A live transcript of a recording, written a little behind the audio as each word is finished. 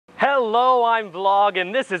Hello, I'm Vlog,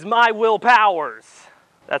 and this is my Will Powers.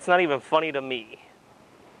 That's not even funny to me.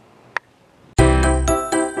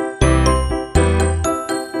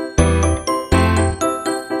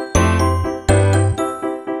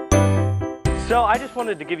 So I just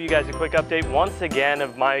wanted to give you guys a quick update once again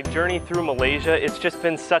of my journey through Malaysia. It's just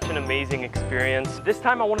been such an amazing experience. This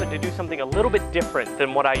time I wanted to do something a little bit different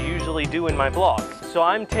than what I usually do in my vlogs. So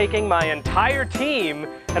I'm taking my entire team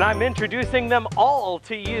and I'm introducing them all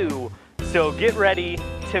to you. So get ready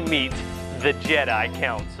to meet the Jedi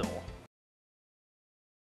Council.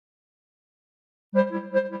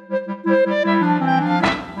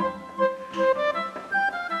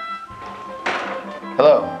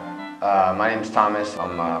 Hello. My name's Thomas.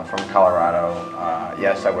 I'm from Colorado.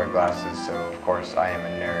 Yes, I wear glasses, so of course I am a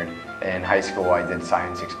nerd. In high school, I did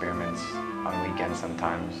science experiments on weekends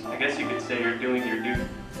sometimes. I guess you could say you're doing your due.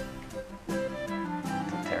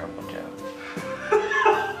 It's a terrible joke.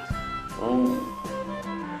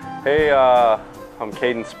 Hey, I'm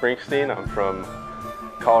Caden Springsteen. I'm from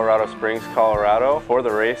Colorado Springs, Colorado. For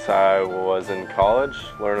the race, I was in college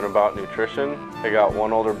learning about nutrition. I got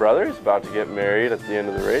one older brother. He's about to get married at the end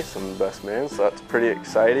of the race. I'm the best man, so that's pretty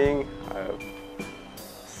exciting. I have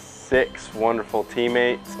 6 wonderful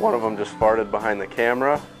teammates. One of them just farted behind the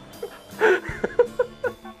camera.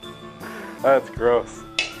 That's gross.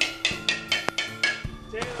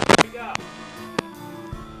 Taylor, what you got?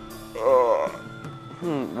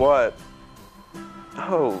 What?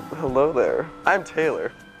 Oh, hello there. I'm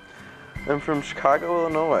Taylor. I'm from Chicago,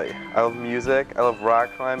 Illinois. I love music, I love rock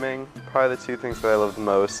climbing, probably the 2 things that I love the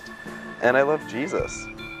most, and I love Jesus.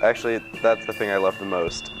 Actually, that's the thing I love the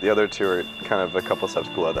most. The other 2 are kind of a couple steps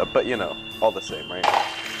below that, but you know, all the same, right?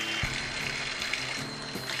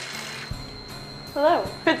 Hello,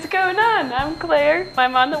 what's going on? I'm Claire.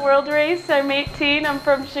 I'm on the world race. I'm 18. I'm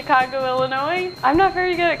from Chicago, Illinois. I'm not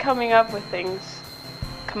very good at coming up with things.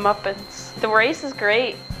 Comeuppance. The race is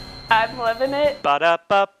great. I'm loving it.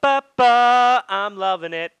 Ba-da-ba-ba-ba, I'm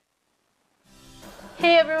loving it.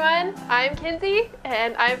 Hey everyone, I'm Kinsey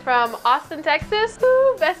and I'm from Austin, Texas.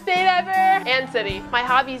 Woo, best state ever and city. My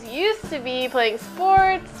hobbies used to be playing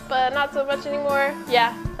sports, but not so much anymore.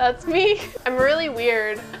 Yeah, that's me. I'm really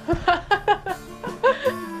weird.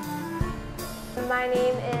 My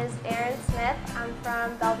name is Erin Smith. I'm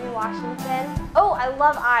from Bellevue, Washington. Oh, I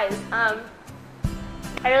love eyes.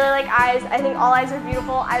 I really like eyes. I think all eyes are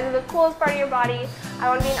beautiful. Eyes are the coolest part of your body. I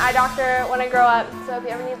want to be an eye doctor when I grow up, so if you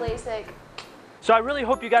ever need LASIK. So I really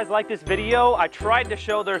hope you guys like this video. I tried to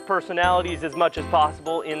show their personalities as much as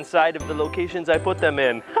possible inside of the locations I put them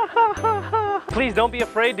in. Please don't be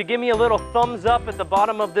afraid to give me a little thumbs up at the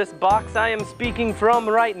bottom of this box I am speaking from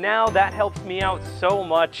right now. That helps me out so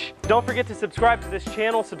much. Don't forget to subscribe to this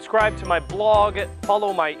channel, subscribe to my blog,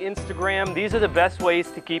 follow my Instagram. These are the best ways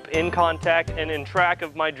to keep in contact and in track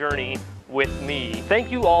of my journey with me. Thank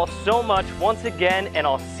you all so much once again, and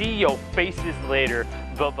I'll see your faces later.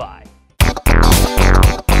 Bye-bye.